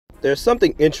There's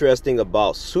something interesting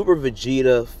about Super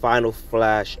Vegeta Final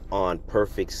Flash on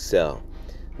Perfect Cell.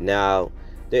 Now,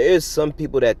 there is some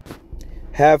people that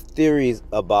have theories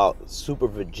about Super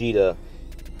Vegeta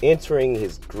entering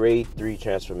his grade 3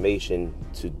 transformation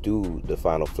to do the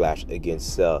Final Flash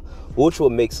against Cell, which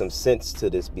will make some sense to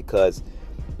this because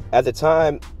at the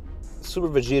time, Super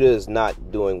Vegeta is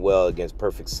not doing well against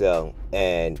Perfect Cell,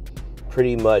 and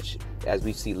pretty much as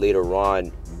we see later on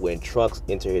when Trunks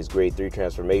enter his grade 3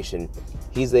 transformation,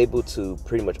 he's able to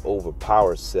pretty much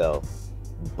overpower Cell,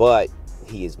 but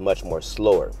he is much more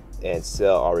slower, and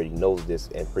Cell already knows this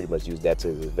and pretty much used that to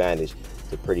his advantage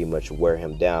to pretty much wear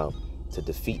him down to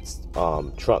defeat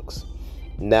Trunks.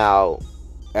 Now,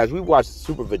 as we watch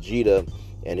Super Vegeta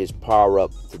and his power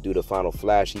up to do the Final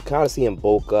Flash, you kind of see him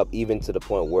bulk up even to the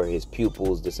point where his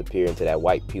pupils disappear into that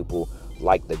white pupil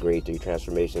like the grade 3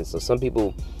 transformation. So some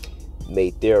people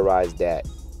may theorize that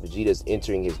Vegeta's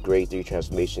entering his grade 3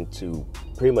 transformation to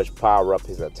pretty much power up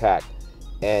his attack,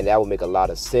 and that would make a lot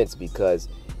of sense because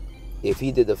if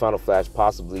he did the Final Flash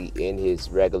possibly in his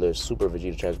regular Super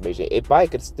Vegeta transformation, it probably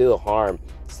could still harm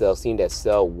Cell, seeing that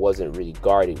Cell wasn't really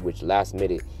guarded, which last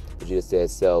minute Vegeta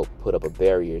said Cell put up a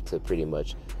barrier to pretty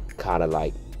much kind of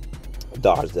like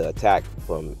dodge the attack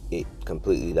from it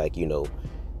completely, like, you know,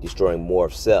 destroying more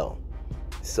of Cell.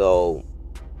 So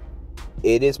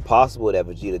it is possible that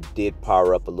Vegeta did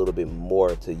power up a little bit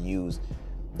more to use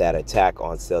that attack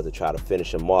on Cell to try to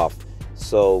finish him off.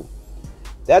 So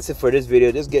that's it for this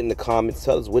video. Just get in the comments.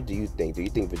 Tell us, what do you think? Do you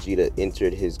think Vegeta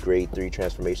entered his grade 3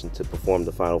 transformation to perform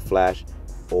the Final Flash,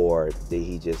 or did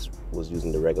he just was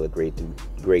using the regular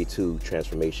grade 2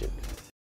 transformation?